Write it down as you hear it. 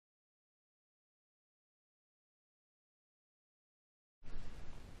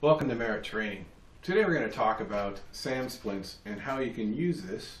Welcome to Merit Training. Today we're going to talk about SAM splints and how you can use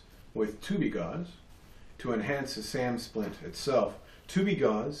this with Gauze to enhance the SAM splint itself.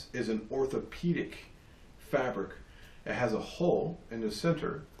 Gauze is an orthopedic fabric. It has a hole in the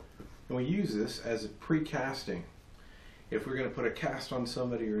center, and we use this as a pre-casting. If we're going to put a cast on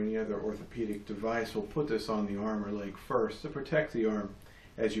somebody or any other orthopedic device, we'll put this on the arm or leg first to protect the arm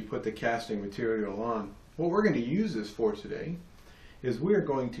as you put the casting material on. What we're going to use this for today is we're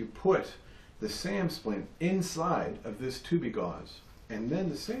going to put the SAM splint inside of this Gauze, and then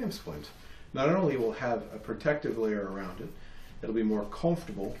the SAM splint not only will have a protective layer around it, it'll be more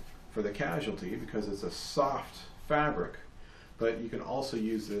comfortable for the casualty because it's a soft fabric, but you can also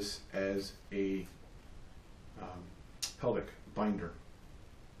use this as a pelvic binder.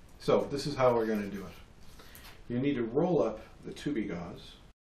 So this is how we're going to do it. You need to roll up the Gauze.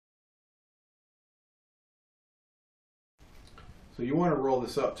 So you want to roll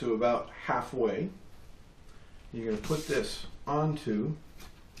this up to about halfway. You're going to put this onto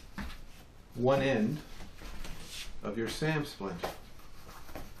one end of your SAM splint.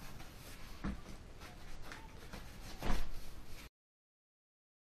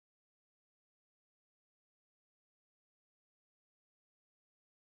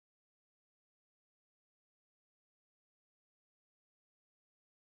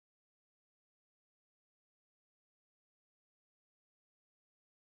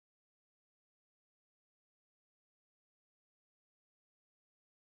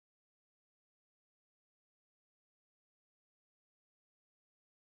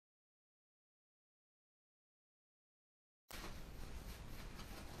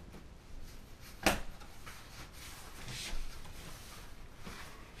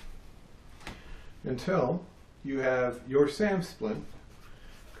 Until you have your SAM splint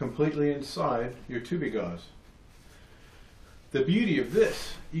completely inside your Gauze. The beauty of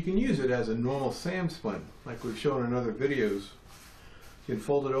this, you can use it as a normal SAM splint, like we've shown in other videos. You can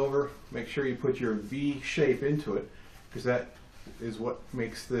fold it over, make sure you put your V shape into it, because that is what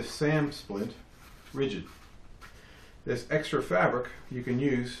makes this SAM splint rigid. This extra fabric you can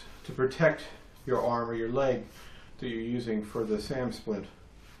use to protect your arm or your leg that you're using for the SAM splint.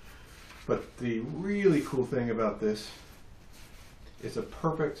 But the really cool thing about this is a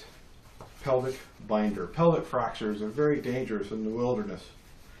perfect pelvic binder. Pelvic fractures are very dangerous in the wilderness.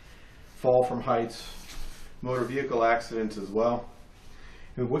 Fall from heights, motor vehicle accidents as well.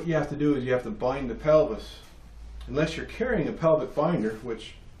 And what you have to do is you have to bind the pelvis. Unless you're carrying a pelvic binder,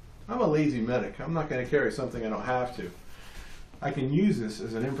 which I'm a lazy medic, I'm not going to carry something I don't have to. I can use this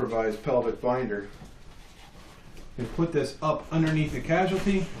as an improvised pelvic binder and put this up underneath the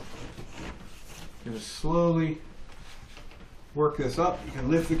casualty. You're going to slowly work this up. You can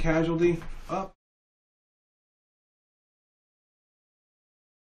lift the casualty up.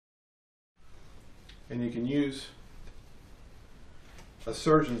 And you can use a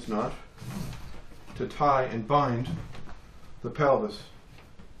surgeon's knot to tie and bind the pelvis.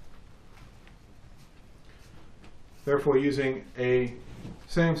 Therefore, using a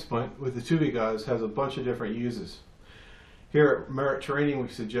SAM splint with the Gauze has a bunch of different uses. Here at Merit Training, we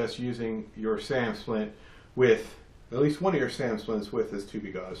suggest using your SAM splint with, at least one of your SAM splints with this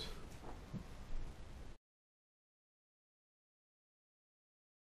Gauze.